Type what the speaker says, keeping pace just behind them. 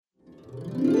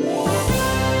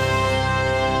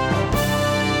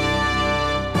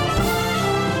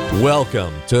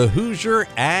Welcome to Hoosier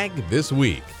Ag This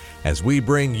Week, as we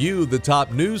bring you the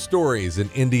top news stories in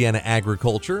Indiana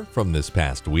agriculture from this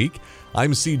past week.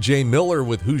 I'm CJ Miller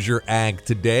with Hoosier Ag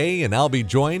Today, and I'll be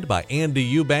joined by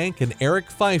Andy Eubank and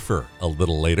Eric Pfeiffer a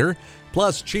little later.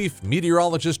 Plus, Chief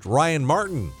Meteorologist Ryan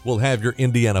Martin will have your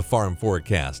Indiana farm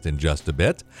forecast in just a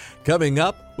bit. Coming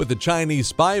up, with the Chinese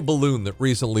spy balloon that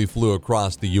recently flew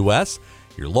across the U.S.,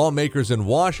 your lawmakers in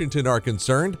Washington are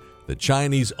concerned the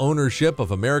Chinese ownership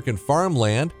of American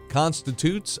farmland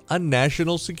constitutes a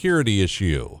national security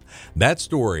issue. That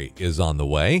story is on the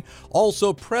way.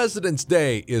 Also, President's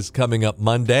Day is coming up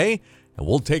Monday, and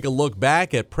we'll take a look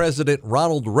back at President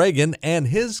Ronald Reagan and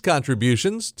his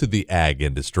contributions to the ag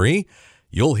industry.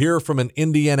 You'll hear from an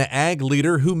Indiana ag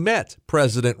leader who met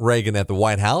President Reagan at the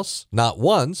White House, not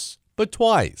once, but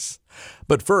twice.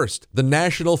 But first, the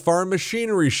National Farm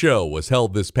Machinery Show was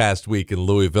held this past week in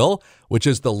Louisville, which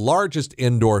is the largest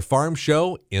indoor farm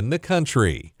show in the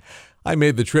country. I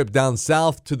made the trip down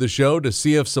south to the show to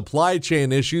see if supply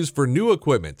chain issues for new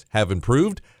equipment have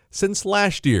improved since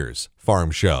last year's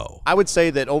farm show. I would say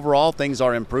that overall things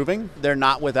are improving. They're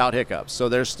not without hiccups. So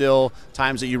there's still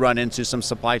times that you run into some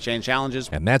supply chain challenges.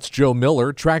 And that's Joe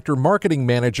Miller, tractor marketing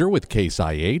manager with Case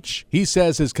IH. He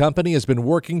says his company has been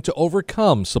working to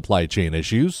overcome supply chain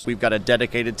issues. We've got a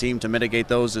dedicated team to mitigate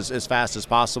those as fast as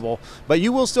possible. But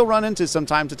you will still run into some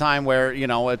time to time where,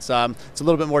 it's a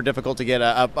little bit more difficult to get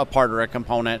a part or a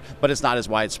component, but it's not as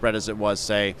widespread as it was,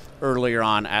 say, earlier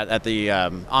on at the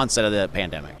onset of the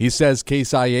pandemic. He says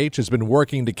Case IH has been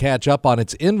working to catch up on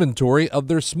its inventory of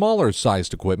their smaller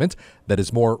sized equipment that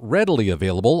is more readily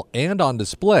available and on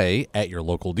display at your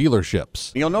local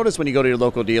dealerships. You'll notice when you go to your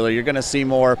local dealer, you're going to see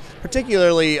more,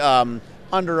 particularly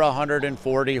under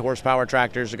 140 horsepower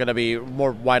tractors are going to be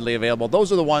more widely available.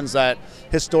 Those are the ones that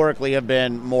historically have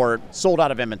been more sold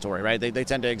out of inventory, right? They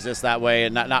tend to exist that way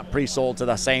and not pre-sold to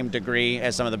the same degree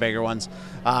as some of the bigger ones.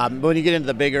 But when you get into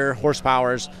the bigger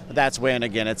horsepowers, that's when,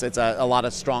 again, it's a lot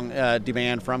of strong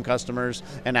demand from customers.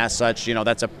 And as such,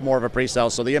 that's more of a pre-sale.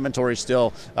 So the inventory is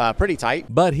still pretty tight.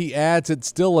 But he adds it's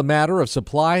still a matter of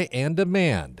supply and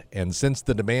demand. And since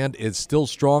the demand is still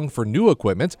strong for new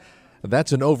equipment,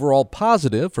 that's an overall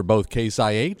positive for both Case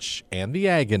IH and the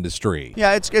ag industry.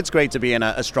 Yeah, it's great to be in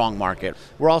a strong market.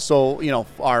 We're also,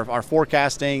 our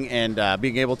forecasting and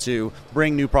being able to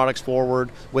bring new products forward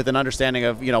with an understanding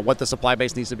of, what the supply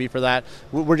base needs to be for that.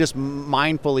 We're just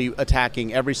mindfully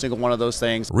attacking every single one of those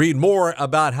things. Read more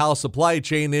about how supply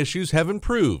chain issues have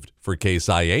improved for Case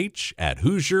IH at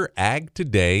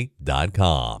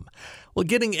HoosierAgToday.com. Well,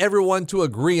 getting everyone to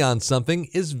agree on something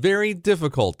is very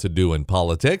difficult to do in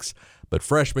politics, but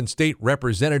freshman state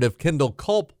representative Kendall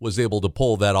Culp was able to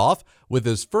pull that off with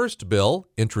his first bill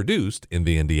introduced in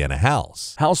the Indiana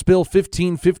House. House Bill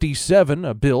 1557,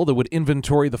 a bill that would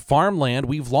inventory the farmland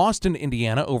we've lost in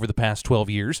Indiana over the past 12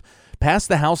 years, passed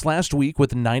the House last week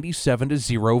with a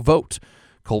 97-0 vote.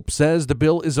 Culp says the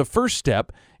bill is a first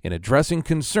step in addressing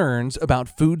concerns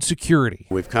about food security.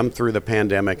 We've come through the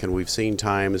pandemic and we've seen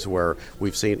times where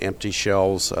we've seen empty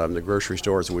shelves in the grocery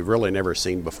stores that we've really never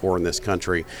seen before in this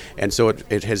country. And so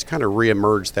it has kind of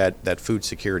reemerged that food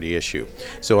security issue.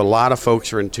 So a lot of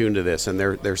folks are in tune to this, and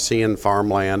they're seeing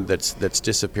farmland that's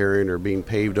disappearing or being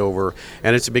paved over,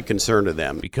 and it's a big concern to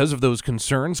them. Because of those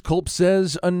concerns, Culp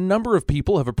says a number of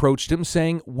people have approached him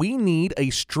saying we need a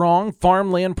strong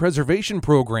farmland preservation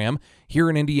program here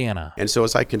in Indiana. And so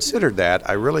as I considered that,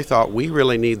 I really thought we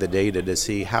really need the data to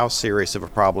see how serious of a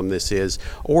problem this is,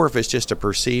 or if it's just a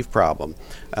perceived problem.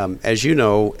 As you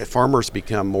know, farmers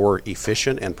become more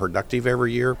efficient and productive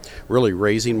every year, really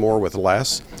raising more with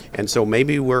less. And so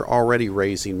maybe we're already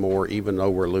raising more even though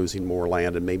we're losing more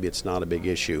land, and maybe it's not a big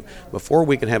issue. Before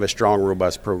we can have a strong,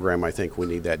 robust program, I think we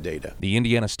need that data. The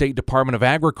Indiana State Department of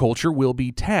Agriculture will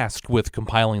be tasked with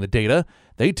compiling the data.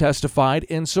 They testified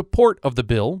in support of the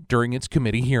bill during its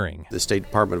committee hearing. The State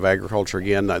Department of Agriculture,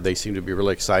 again, they seem to be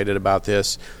really excited about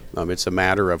this. It's a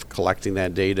matter of collecting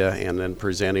that data and then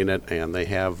presenting it, and they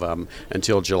have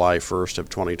until July 1st of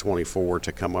 2024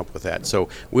 to come up with that. So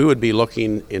we would be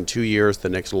looking in 2 years, the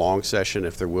next long session,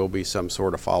 if there will be some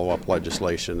sort of follow-up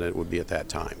legislation, it would be at that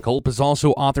time. Culp has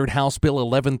also authored House Bill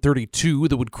 1132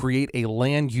 that would create a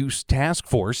land use task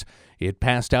force. It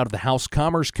passed out of the House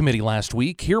Commerce Committee last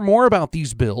week. Hear more about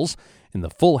these bills in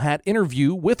the full hat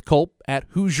interview with Culp at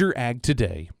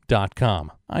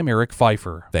HoosierAgToday.com. I'm Eric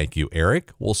Pfeiffer. Thank you,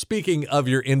 Eric. Well, speaking of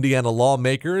your Indiana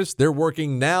lawmakers, they're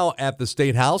working now at the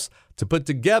State House to put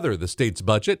together the state's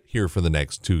budget here for the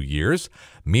next 2 years.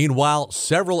 Meanwhile,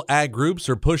 several ag groups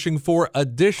are pushing for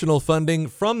additional funding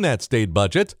from that state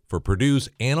budget for Purdue's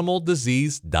Animal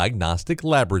Disease Diagnostic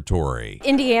Laboratory.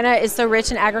 Indiana is so rich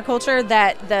in agriculture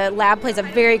that the lab plays a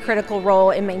very critical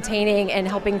role in maintaining and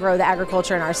helping grow the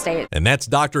agriculture in our state. And that's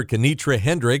Dr. Kenitra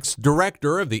Hendricks,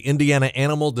 director of the Indiana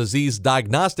Animal Disease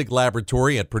Diagnostic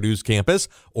Laboratory at Purdue's campus,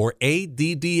 or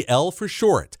ADDL for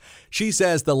short. She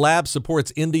says the lab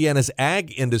supports Indiana's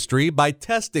ag industry by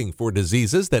testing for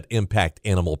diseases that impact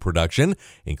animal production,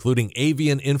 including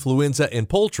avian influenza in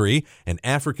poultry and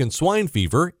African swine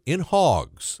fever in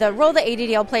hogs. The role that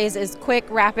ADDL plays is quick,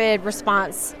 rapid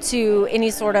response to any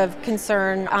sort of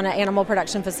concern on an animal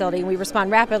production facility. We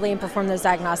respond rapidly and perform those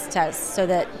diagnostic tests so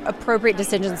that appropriate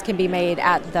decisions can be made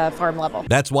at the farm level.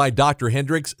 That's why Dr.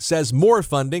 Hendricks says more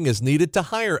funding is needed to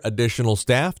hire additional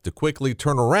staff to quickly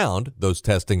turn around those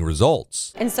testing results.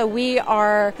 And so we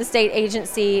are the state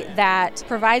agency that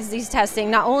provides these testing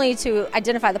not only to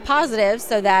identify the positives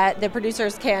so that the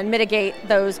producers can mitigate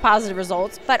those positive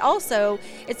results, but also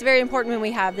it's very important when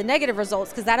we have the negative results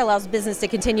because that allows business to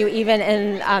continue even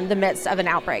in the midst of an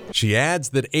outbreak. She adds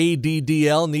that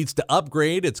ADDL needs to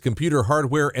upgrade its computer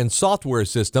hardware and software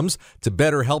systems to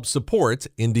better help support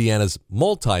Indiana's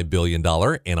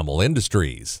multi-billion-dollar animal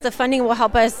industries. The funding will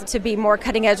help us to be more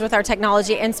cutting edge with our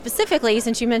technology, and specifically,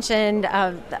 since you mentioned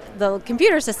the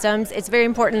computer systems, it's very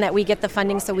important that we get the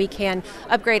funding so we can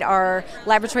upgrade our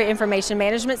laboratory information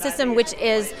management system, which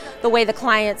is the way the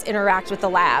clients interact with the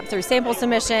lab, through sample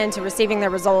submission to receiving their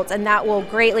results, and that will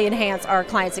greatly enhance our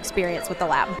clients' experience with the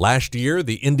lab. Last year,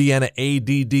 the Indiana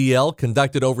ADDL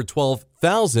conducted over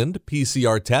 12,000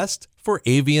 PCR tests for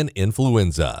avian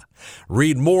influenza.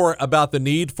 Read more about the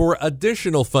need for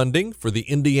additional funding for the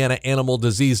Indiana Animal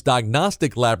Disease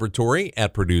Diagnostic Laboratory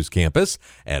at Purdue's campus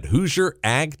at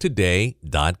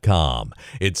HoosierAgToday.com.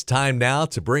 It's time now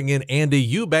to bring in Andy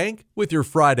Eubank with your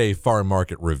Friday Farm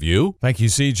Market Review. Thank you,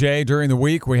 CJ. During the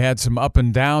week, we had some up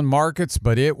and down markets,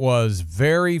 but it was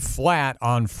very flat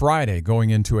on Friday going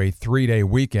into a 3-day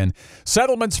weekend.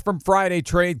 Settlements from Friday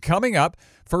trade coming up.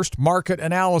 First market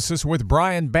analysis with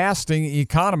Brian Basting,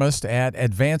 economist at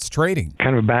Advanced Trading.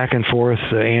 Kind of back and forth,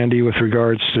 Andy, with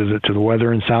regards to the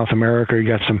weather in South America. You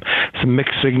got some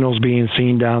mixed signals being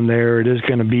seen down there. It is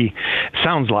going to be,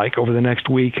 sounds like, over the next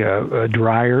week,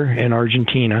 drier in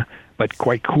Argentina, but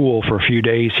quite cool for a few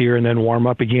days here and then warm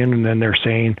up again. And then they're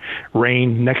saying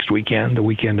rain next weekend, the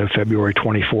weekend of February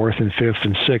 24th and 5th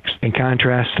and 6th. In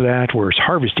contrast to that, whereas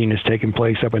harvesting is taking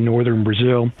place up in northern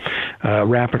Brazil,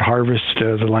 rapid harvest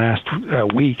the last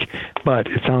week, but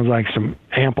it sounds like some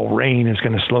ample rain is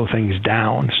going to slow things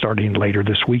down starting later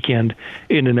this weekend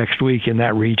into next week in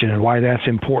that region. And why that's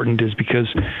important is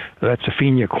because that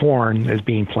Safrinha corn is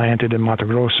being planted in Mato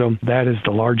Grosso. That is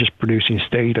the largest producing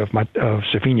state of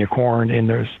Safrinha corn in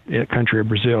the country of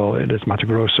Brazil. It is Mato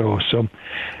Grosso. So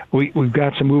we've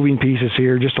got some moving pieces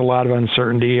here, just a lot of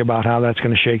uncertainty about how that's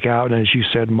going to shake out. And as you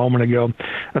said a moment ago,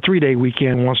 a 3-day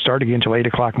weekend won't start again until 8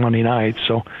 o'clock Monday night.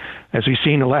 So as we've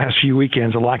seen the last few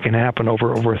weekends, a lot can happen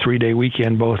over a 3-day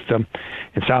weekend, both in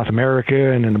South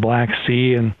America and in the Black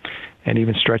Sea, and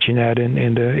even stretching that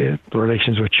into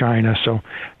relations with China. So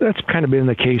that's kind of been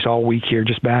the case all week here,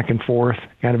 just back and forth,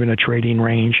 kind of in a trading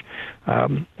range.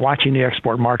 Watching the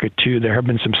export market, too, there have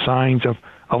been some signs of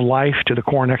life to the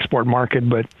corn export market,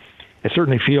 but it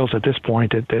certainly feels at this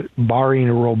point that barring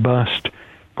a robust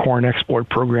corn export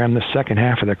program the second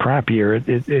half of the crop year,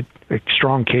 a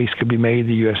strong case could be made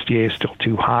the USDA is still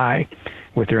too high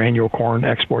with their annual corn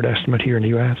export estimate here in the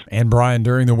U.S. And, Brian,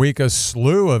 during the week, a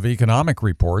slew of economic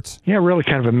reports. Yeah, really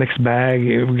kind of a mixed bag.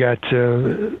 We've got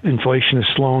inflation is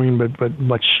slowing, but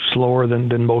much slower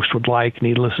than most would like,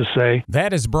 needless to say.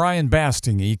 That is Brian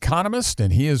Basting, economist,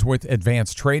 and he is with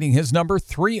Advanced Trading. His number,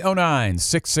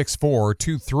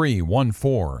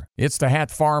 309-664-2314. It's the Hat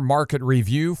Farm Market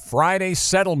Review. Friday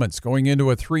settlements going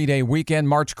into a 3-day weekend.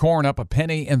 March corn up 1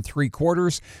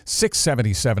 3/4,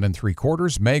 6.77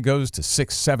 3/4. May goes to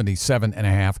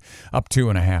 6.77.5, up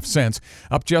 2.5 cents.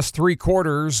 Up just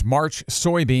 3/4. March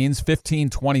soybeans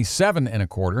 15.27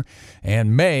 1/4,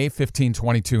 and May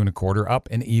 15.22 1/4, up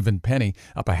an even penny,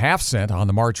 up 0.5 cent on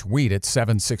the March wheat at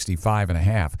 7.65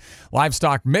 1/2.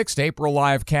 Livestock mixed. April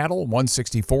live cattle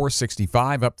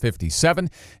 164.65, up 57,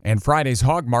 and Friday's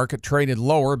hog market traded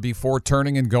lower before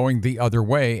turning and going the other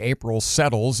way. April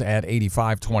settles at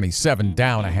 85.27,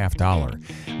 down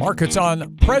 $0.50. Markets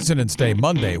on President's Day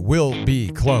Monday will be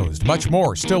closed. Much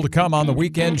more still to come on the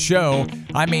weekend show.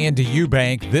 I'm Andy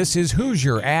Eubank. This is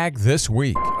Hoosier Ag This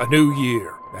Week. A new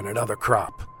year and another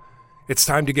crop. It's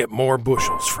time to get more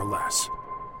bushels for less.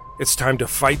 It's time to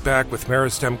fight back with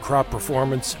Meristem Crop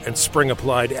Performance and Spring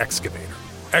Applied Excavator.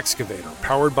 Excavator,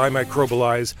 powered by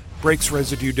Microbialize, breaks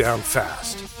residue down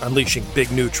fast, unleashing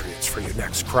big nutrients for your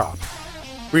next crop.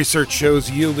 Research shows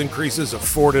yield increases of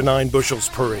 4 to 9 bushels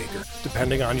per acre,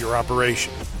 depending on your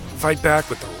operation. Fight back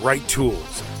with the right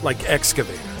tools, like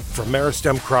Excavator from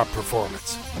Meristem Crop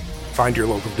Performance. Find your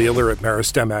local dealer at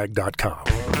meristemag.com.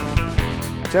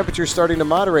 Temperatures starting to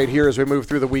moderate here as we move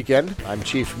through the weekend. I'm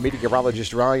Chief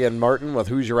Meteorologist Ryan Martin with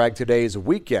Hoosier Ag Today's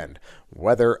weekend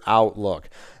weather outlook.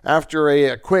 After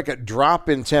a quick drop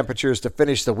in temperatures to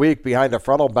finish the week behind a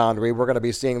frontal boundary, we're going to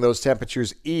be seeing those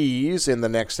temperatures ease in the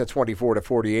next 24 to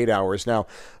 48 hours. Now,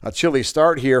 a chilly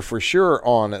start here for sure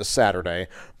on Saturday,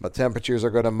 but temperatures are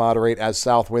going to moderate as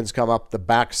south winds come up the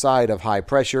backside of high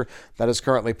pressure that is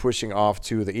currently pushing off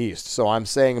to the east. So I'm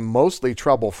saying mostly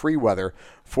trouble-free weather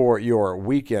for your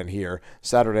weekend here,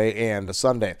 Saturday and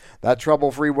Sunday. That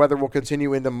trouble-free weather will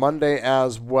continue into Monday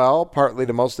as well, partly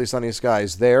to mostly sunny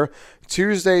skies there.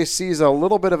 Tuesday sees a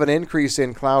little bit of an increase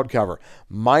in cloud cover.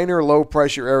 Minor low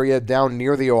pressure area down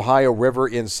near the Ohio River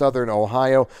in southern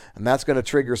Ohio, and that's going to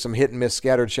trigger some hit and miss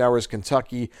scattered showers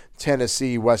Kentucky,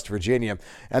 Tennessee, West Virginia.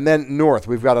 And then north,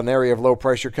 we've got an area of low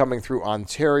pressure coming through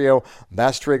Ontario.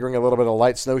 That's triggering a little bit of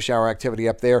light snow shower activity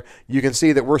up there. You can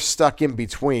see that we're stuck in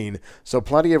between. So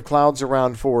plenty of clouds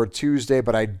around for Tuesday,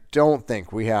 but I don't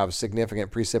think we have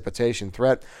significant precipitation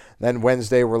threat. Then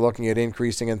Wednesday, we're looking at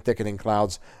increasing and thickening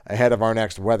clouds ahead of our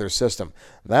next weather system.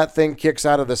 That thing kicks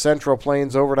out of the central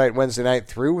plains overnight Wednesday night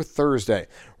through Thursday.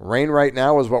 Rain right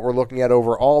now is what we're looking at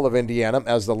over all of Indiana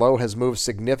as the low has moved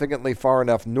significantly far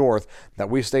enough north that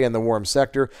we stay in the warm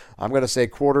sector. I'm going to say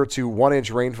 1/4 to 1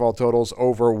 inch rainfall totals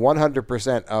over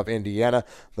 100% of Indiana.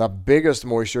 The biggest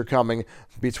moisture coming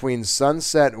between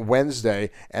sunset Wednesday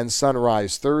and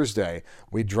sunrise Thursday.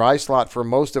 We dry slot for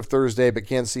most of Thursday, but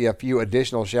can see a few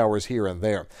additional showers here and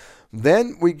there.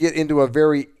 Then we get into a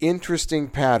very interesting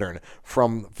pattern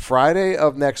from Friday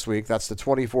of next week, that's the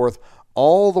 24th,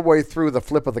 all the way through the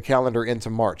flip of the calendar into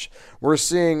March. We're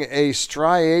seeing a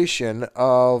striation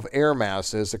of air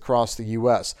masses across the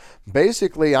U.S.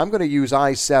 Basically, I'm going to use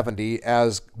I-70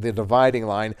 as the dividing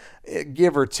line,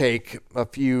 give or take a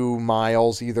few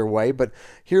miles either way. But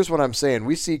here's what I'm saying.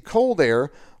 We see cold air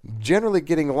generally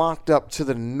getting locked up to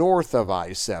the north of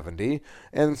I-70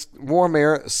 and warm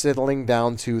air settling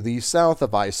down to the south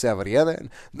of I-70. And then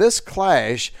this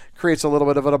clash creates a little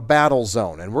bit of a battle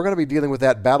zone, and we're going to be dealing with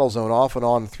that battle zone off and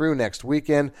on through next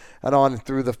weekend and on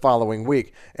through the following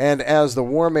week. And as the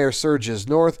warm air surges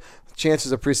north,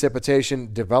 chances of precipitation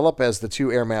develop as the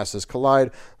two air masses collide.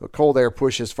 The cold air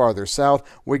pushes farther south.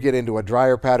 We get into a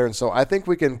drier pattern. So I think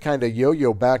we can kind of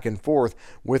yo-yo back and forth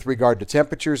with regard to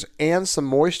temperatures and some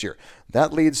moisture.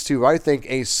 That leads to, I think,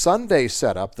 a Sunday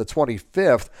setup, the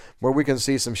 25th, where we can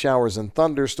see some showers and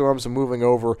thunderstorms moving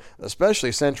over,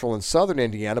 especially central and southern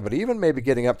Indiana, but even maybe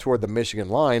getting up toward the Michigan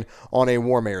line on a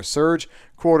warm air surge.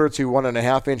 1/4 to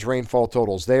 1.5 inch rainfall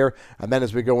totals there. And then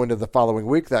as we go into the following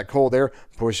week, that cold air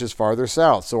pushes farther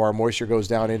south. So our moisture goes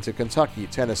down into Kentucky,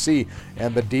 Tennessee,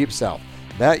 and the deep south.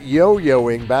 That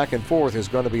yo-yoing back and forth is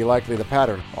going to be likely the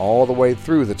pattern all the way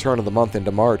through the turn of the month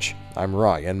into March. I'm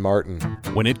Ryan Martin.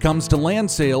 When it comes to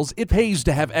land sales, it pays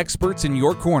to have experts in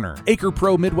your corner. Acre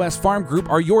Pro Midwest Farm Group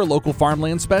are your local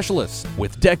farmland specialists.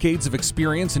 With decades of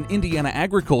experience in Indiana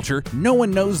agriculture, no one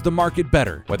knows the market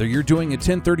better. Whether you're doing a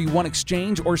 1031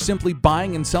 exchange or simply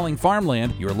buying and selling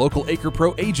farmland, your local Acre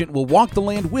Pro agent will walk the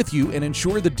land with you and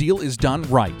ensure the deal is done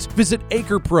right. Visit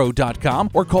acrepro.com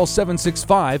or call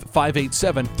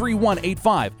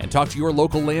 765-587-3185 and talk to your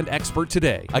local land expert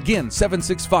today. Again,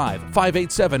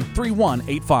 765-587-3185.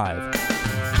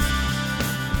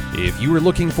 If you were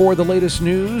looking for the latest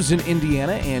news in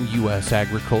Indiana and U.S.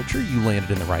 agriculture, you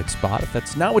landed in the right spot. If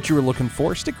that's not what you were looking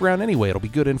for, stick around anyway. It'll be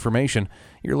good information.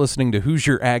 You're listening to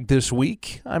Hoosier Ag This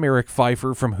Week. I'm Eric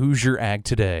Pfeiffer from Hoosier Ag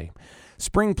Today.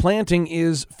 Spring planting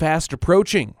is fast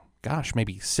approaching. Gosh,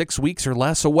 maybe 6 weeks or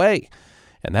less away.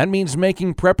 And that means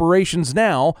making preparations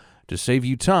now to save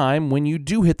you time when you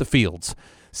do hit the fields.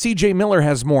 CJ Miller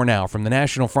has more now from the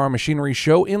National Farm Machinery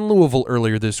Show in Louisville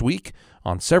earlier this week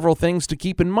on several things to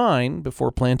keep in mind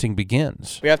before planting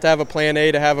begins. We have to have a plan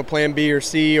A to have a plan B or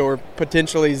C or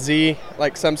potentially Z,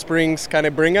 like some springs kind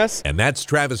of bring us. And that's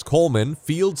Travis Coleman,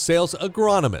 field sales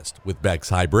agronomist with Beck's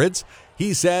Hybrids.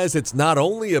 He says it's not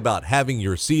only about having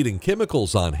your seed and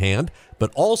chemicals on hand, but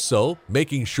also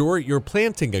making sure your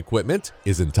planting equipment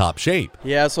is in top shape.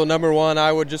 Yeah, so number one,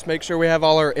 I would just make sure we have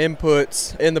all our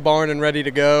inputs in the barn and ready to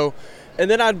go. And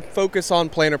then I'd focus on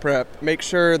planter prep. Make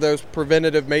sure those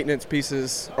preventative maintenance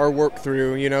pieces are worked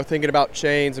through, thinking about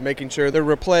chains and making sure they're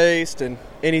replaced and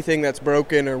Anything that's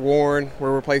broken or worn,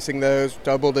 we're replacing those.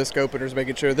 Double disc openers,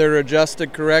 making sure they're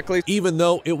adjusted correctly. Even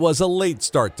though it was a late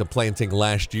start to planting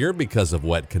last year because of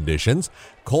wet conditions,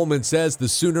 Coleman says the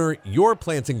sooner your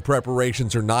planting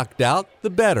preparations are knocked out, the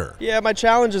better. Yeah, my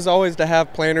challenge is always to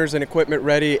have planters and equipment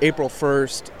ready April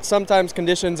 1st. Sometimes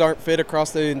conditions aren't fit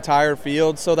across the entire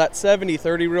field, so that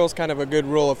 70-30 rule is kind of a good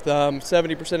rule of thumb.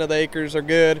 70% of the acres are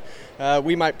good.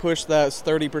 We might push those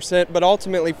 30%, but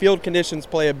ultimately field conditions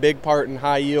play a big part in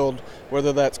high yield,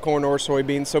 whether that's corn or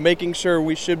soybeans. So making sure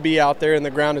we should be out there and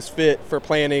the ground is fit for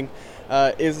planting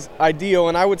is ideal,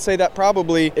 and I would say that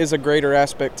probably is a greater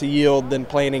aspect to yield than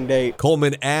planting date.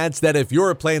 Coleman adds that if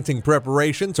your planting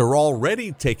preparations are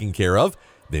already taken care of,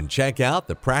 then check out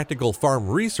the Practical Farm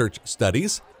Research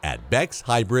Studies at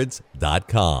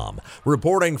BexHybrids.com.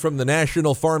 Reporting from the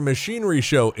National Farm Machinery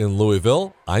Show in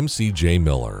Louisville, I'm C.J.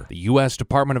 Miller. The U.S.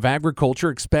 Department of Agriculture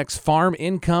expects farm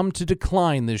income to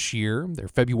decline this year. Their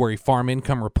February farm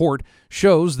income report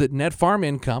shows that net farm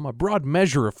income, a broad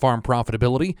measure of farm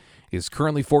profitability, is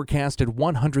currently forecast at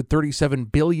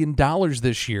 $137 billion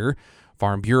this year.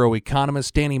 Farm Bureau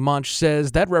economist Danny Munch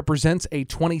says that represents a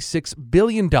 $26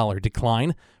 billion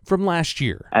decline from last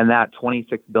year. And that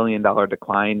 $26 billion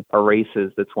decline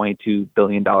erases the $22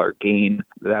 billion gain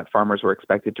that farmers were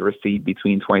expected to receive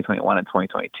between 2021 and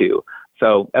 2022.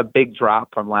 So a big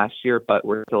drop from last year, but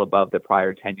we're still above the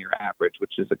prior 10-year average,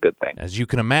 which is a good thing. As you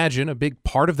can imagine, a big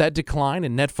part of that decline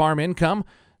in net farm income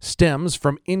stems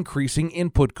from increasing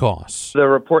input costs. The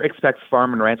report expects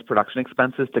farm and ranch production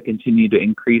expenses to continue to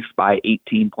increase by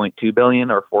 $18.2 billion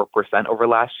or 4% over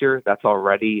last year. That's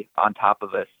already on top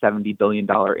of a $70 billion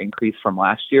increase from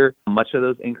last year. Much of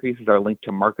those increases are linked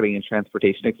to marketing and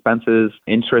transportation expenses,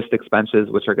 interest expenses,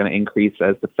 which are going to increase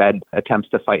as the Fed attempts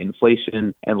to fight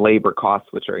inflation, and labor costs,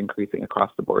 which are increasing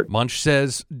across the board. Munch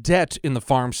says debt in the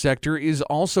farm sector is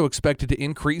also expected to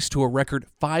increase to a record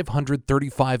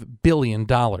 $535 billion.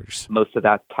 Most of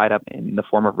that's tied up in the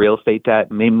form of real estate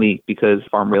debt, mainly because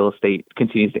farm real estate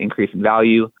continues to increase in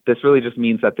value. This really just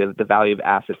means that the value of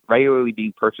assets regularly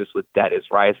being purchased with debt is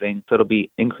rising. So it'll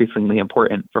be increasingly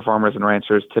important for farmers and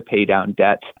ranchers to pay down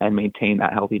debt and maintain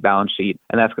that healthy balance sheet.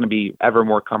 And that's going to be ever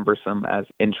more cumbersome as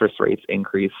interest rates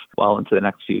increase well into the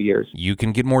next few years. You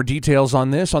can get more details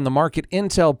on this on the Market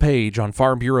Intel page on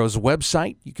Farm Bureau's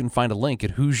website. You can find a link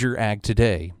at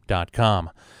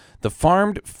HoosierAgToday.com. The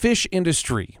farmed fish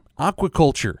industry,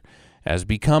 aquaculture, has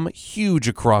become huge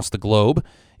across the globe.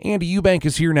 Andy Eubank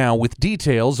is here now with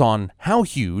details on how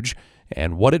huge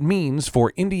and what it means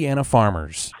for Indiana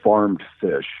farmers. Farmed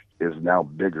fish is now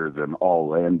bigger than all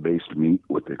land-based meat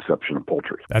with the exception of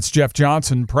poultry. That's Jeff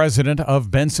Johnson, president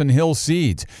of Benson Hill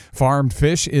Seeds. Farmed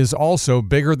fish is also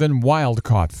bigger than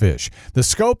wild-caught fish. The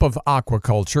scope of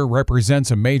aquaculture represents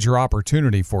a major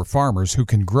opportunity for farmers who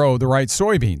can grow the right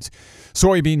soybeans.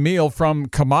 Soybean meal from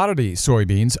commodity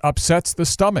soybeans upsets the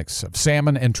stomachs of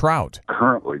salmon and trout.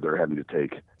 Currently, they're having to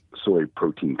take soy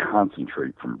protein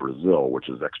concentrate from Brazil, which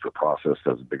is extra processed,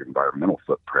 has a big environmental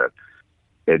footprint,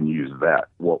 and use that.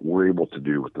 What we're able to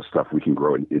do with the stuff we can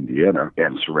grow in Indiana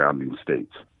and surrounding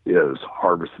states is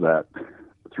harvest that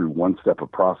through one step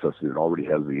of processing. It already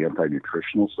has the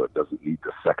anti-nutritional, so it doesn't need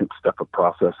the second step of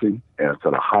processing, and it's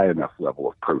at a high enough level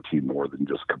of protein, more than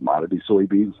just commodity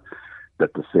soybeans,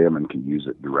 that the salmon can use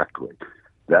it directly.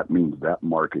 That means that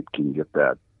market can get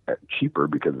that at cheaper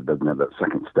because it doesn't have that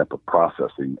second step of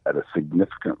processing at a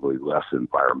significantly less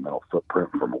environmental footprint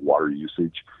from a water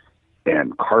usage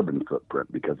and carbon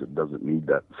footprint because it doesn't need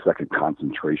that second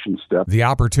concentration step. The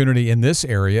opportunity in this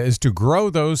area is to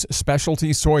grow those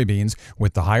specialty soybeans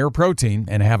with the higher protein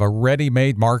and have a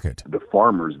ready-made market. The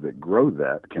farmers that grow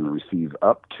that can receive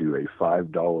up to a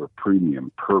 $5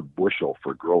 premium per bushel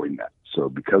for growing that. So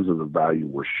because of the value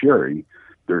we're sharing,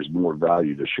 there's more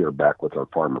value to share back with our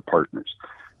farmer partners.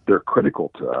 They're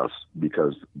critical to us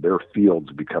because their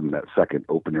fields become that second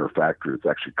open-air factory. It's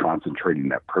actually concentrating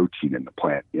that protein in the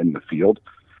plant in the field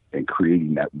and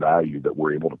creating that value that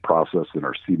we're able to process in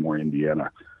our Seymour, Indiana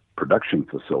production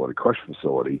facility, crush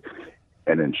facility,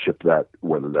 and then ship that,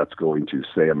 whether that's going to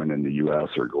salmon in the U.S.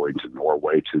 or going to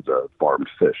Norway to the farmed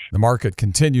fish. The market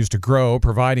continues to grow,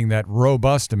 providing that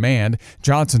robust demand.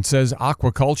 Johnson says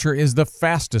aquaculture is the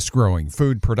fastest growing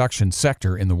food production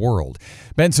sector in the world.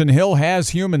 Benson Hill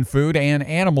has human food and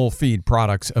animal feed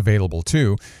products available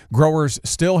too. Growers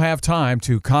still have time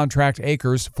to contract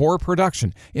acres for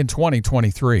production in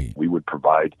 2023. We would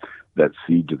provide that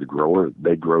seed to the grower.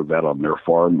 They grow that on their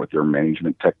farm with their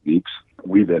management techniques.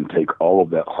 We then take all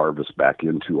of that harvest back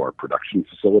into our production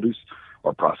facilities,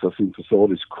 our processing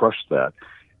facilities, crush that,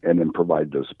 and then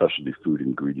provide those specialty food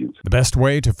ingredients. The best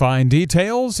way to find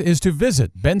details is to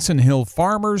visit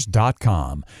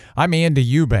BensonHillFarmers.com. I'm Andy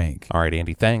Eubank. All right,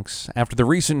 Andy, thanks. After the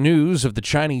recent news of the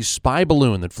Chinese spy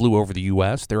balloon that flew over the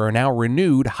U.S., there are now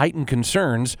renewed heightened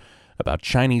concerns about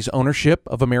Chinese ownership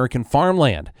of American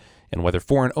farmland and whether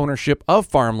foreign ownership of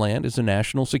farmland is a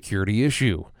national security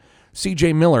issue.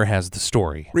 C.J. Miller has the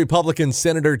story. Republican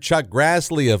Senator Chuck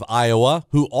Grassley of Iowa,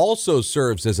 who also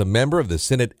serves as a member of the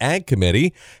Senate Ag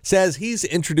Committee, says he's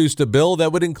introduced a bill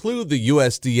that would include the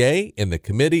USDA in the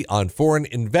Committee on Foreign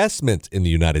Investment in the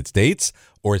United States,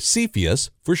 or CFIUS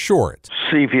for short.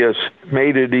 CFIUS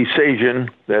made a decision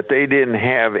that they didn't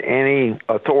have any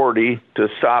authority to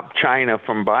stop China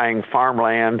from buying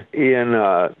farmland in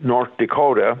North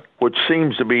Dakota, which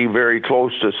seems to be very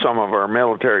close to some of our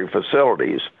military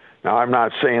facilities. Now, I'm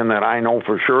not saying that I know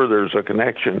for sure there's a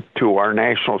connection to our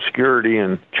national security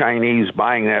and Chinese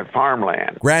buying that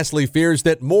farmland. Grassley fears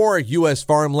that more U.S.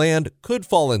 farmland could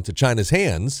fall into China's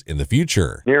hands in the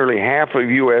future. Nearly half of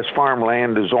U.S.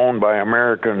 farmland is owned by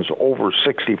Americans over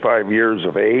 65 years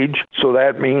of age. So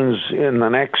that means in the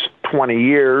next 20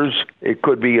 years, it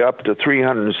could be up to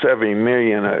 370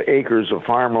 million acres of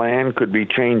farmland could be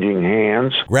changing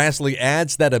hands. Grassley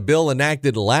adds that a bill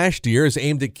enacted last year is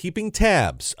aimed at keeping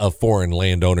tabs of foreign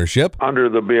land ownership. Under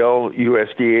the bill,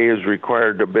 USDA is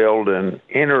required to build an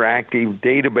interactive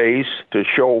database to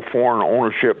show foreign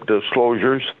ownership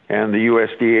disclosures, and the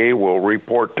USDA will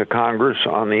report to Congress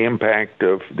on the impact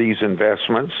of these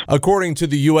investments. According to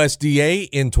the USDA,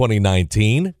 in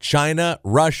 2019, China,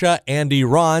 Russia, and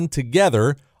Iran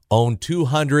together own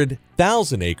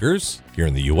 200,000 acres here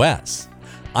in the U.S.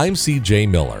 I'm C.J.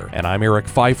 Miller. And I'm Eric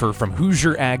Pfeiffer from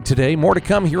Hoosier Ag Today. More to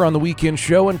come here on the weekend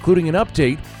show, including an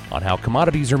update on how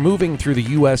commodities are moving through the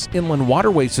U.S. inland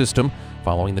waterway system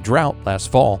following the drought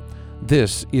last fall.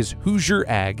 This is Hoosier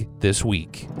Ag This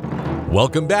Week.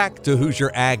 Welcome back to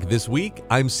Hoosier Ag This Week.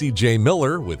 I'm C.J.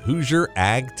 Miller with Hoosier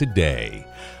Ag Today.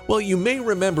 Well, you may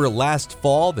remember last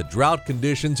fall the drought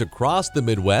conditions across the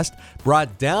Midwest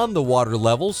brought down the water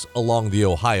levels along the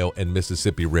Ohio and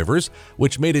Mississippi rivers,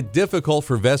 which made it difficult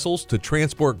for vessels to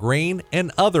transport grain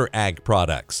and other ag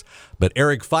products. But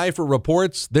Eric Pfeiffer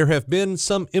reports there have been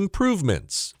some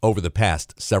improvements over the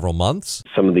past several months.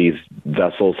 Some of these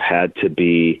vessels had to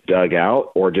be dug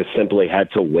out or just simply had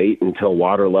to wait until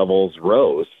water levels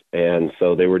rose. And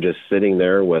so they were just sitting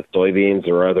there with soybeans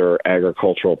or other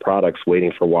agricultural products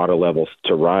waiting for water levels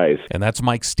to rise. And that's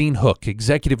Mike Steenhoek,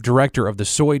 Executive Director of the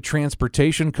Soy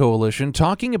Transportation Coalition,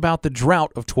 talking about the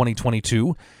drought of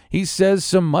 2022. He says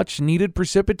some much-needed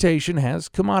precipitation has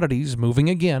commodities moving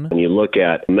again. When you look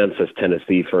at Memphis,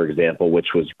 Tennessee, for example, which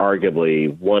was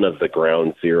arguably one of the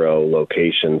ground zero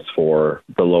locations for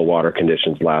the low water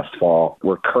conditions last fall,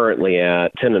 we're currently at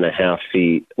 10.5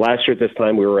 feet. Last year at this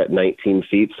time, we were at 19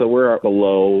 feet, so we're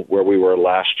below where we were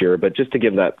last year. But just to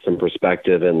give that some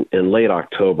perspective, in late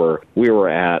October, we were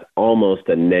at almost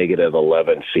a negative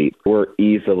 11 feet. We're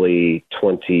easily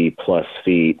 20-plus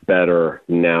feet better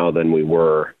now than we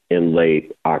were in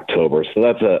late October. So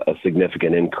that's a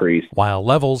significant increase. While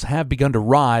levels have begun to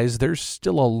rise, there's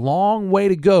still a long way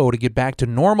to go to get back to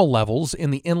normal levels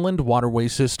in the inland waterway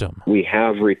system. We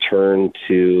have returned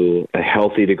to a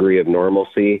healthy degree of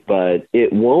normalcy, but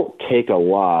it won't take a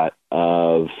lot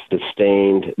of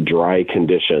sustained dry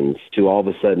conditions to all of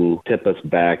a sudden tip us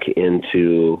back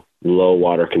into low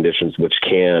water conditions, which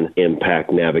can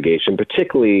impact navigation,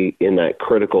 particularly in that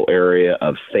critical area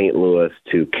of St. Louis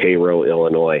to Cairo,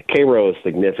 Illinois. Cairo is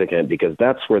significant because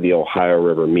that's where the Ohio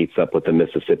River meets up with the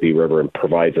Mississippi River and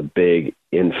provides a big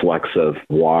influx of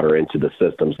water into the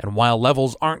systems. And while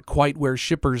levels aren't quite where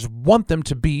shippers want them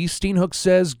to be, Steenhoek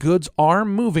says goods are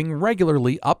moving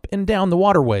regularly up and down the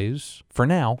waterways for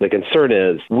now. The concern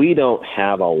is we don't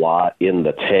have a lot in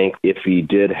the tank. If we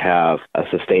did have a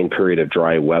sustained period of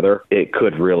dry weather, it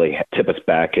could really tip us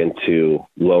back into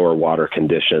lower water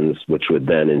conditions, which would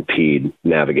then impede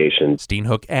navigation.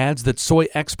 Steenhoek adds that soy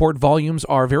export volumes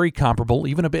are very comparable,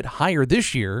 even a bit higher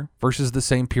this year versus the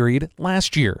same period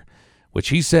last year, which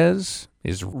he says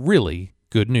is really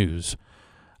good news.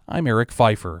 I'm Eric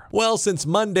Pfeiffer. Well, since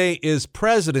Monday is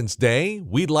President's Day,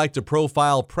 we'd like to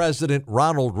profile President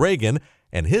Ronald Reagan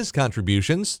and his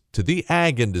contributions to the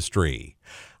ag industry.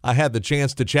 I had the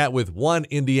chance to chat with one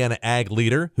Indiana ag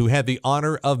leader who had the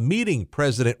honor of meeting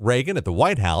President Reagan at the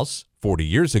White House 40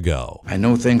 years ago. I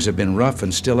know things have been rough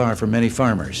and still are for many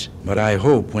farmers, but I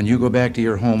hope when you go back to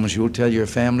your homes, you'll tell your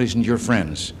families and your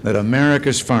friends that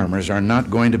America's farmers are not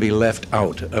going to be left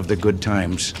out of the good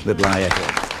times that lie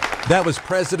ahead. That was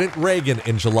President Reagan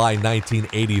in July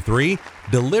 1983,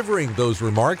 delivering those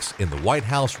remarks in the White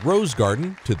House Rose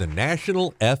Garden to the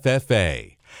National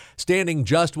FFA. Standing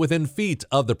just within feet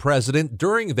of the president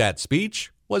during that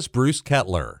speech was Bruce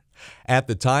Kettler. At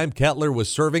the time, Kettler was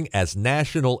serving as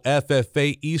National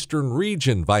FFA Eastern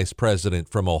Region Vice President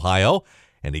from Ohio,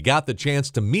 and he got the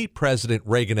chance to meet President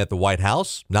Reagan at the White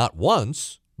House not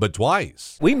once, but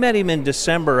twice. We met him in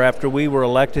December after we were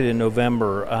elected in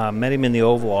November, met him in the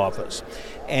Oval Office.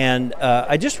 And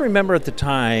I just remember at the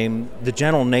time the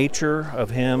gentle nature of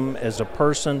him as a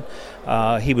person.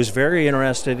 He was very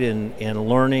interested in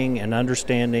learning and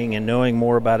understanding and knowing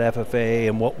more about FFA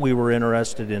and what we were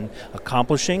interested in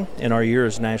accomplishing in our year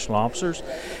as national officers.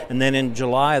 And then in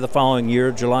July of the following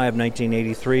year, July of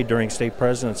 1983, during State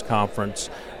President's Conference,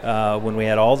 when we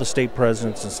had all the state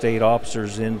presidents and state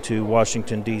officers into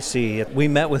Washington, D.C., we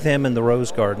met with him in the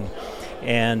Rose Garden.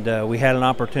 And we had an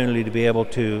opportunity to be able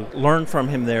to learn from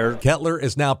him there. Kettler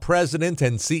is now president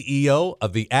and CEO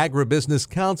of the Agribusiness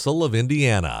Council of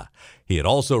Indiana. He had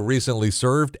also recently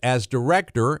served as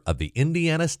director of the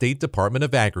Indiana State Department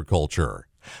of Agriculture.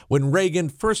 When Reagan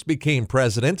first became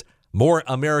president, more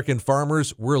American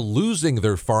farmers were losing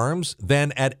their farms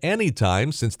than at any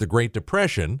time since the Great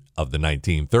Depression of the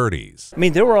 1930s. I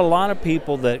mean, there were a lot of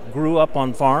people that grew up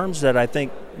on farms that I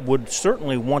think would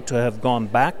certainly want to have gone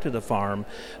back to the farm,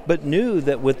 but knew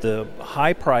that with the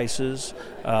high prices,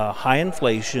 high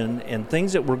inflation, and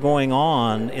things that were going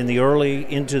on in the early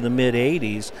into the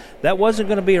mid-'80s, that wasn't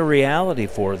going to be a reality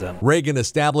for them. Reagan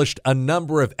established a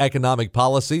number of economic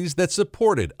policies that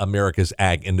supported America's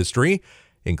ag industry,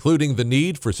 including the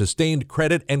need for sustained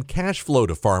credit and cash flow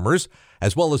to farmers,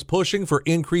 as well as pushing for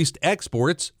increased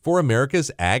exports for America's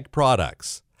ag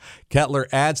products. Kettler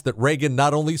adds that Reagan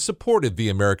not only supported the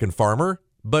American farmer,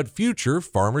 but future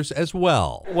farmers as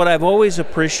well. What I've always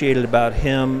appreciated about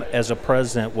him as a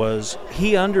president was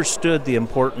he understood the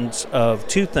importance of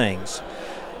two things: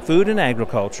 food and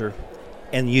agriculture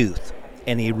and youth.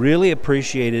 And he really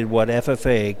appreciated what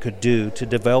FFA could do to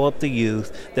develop the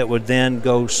youth that would then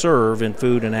go serve in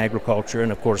food and agriculture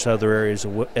and, of course, other areas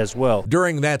as well.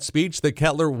 During that speech that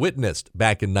Kettler witnessed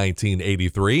back in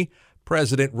 1983,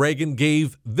 President Reagan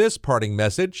gave this parting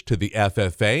message to the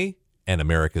FFA and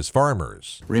America's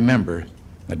farmers. Remember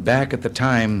that back at the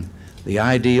time the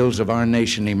ideals of our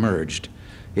nation emerged,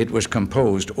 it was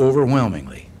composed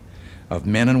overwhelmingly of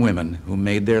men and women who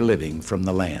made their living from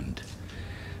the land.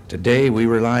 Today, we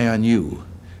rely on you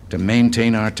to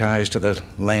maintain our ties to the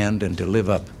land and to live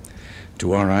up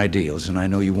to our ideals, and I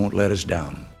know you won't let us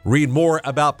down. Read more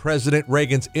about President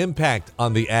Reagan's impact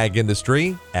on the ag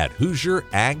industry at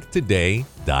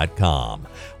HoosierAgToday.com.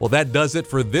 Well, that does it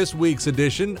for this week's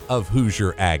edition of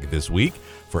Hoosier Ag This Week.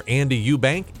 For Andy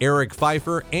Eubank, Eric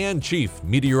Pfeiffer, and Chief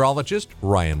Meteorologist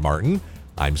Ryan Martin,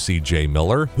 I'm C.J.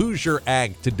 Miller. Hoosier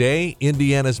Ag Today,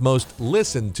 Indiana's most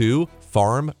listened to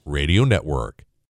farm radio network.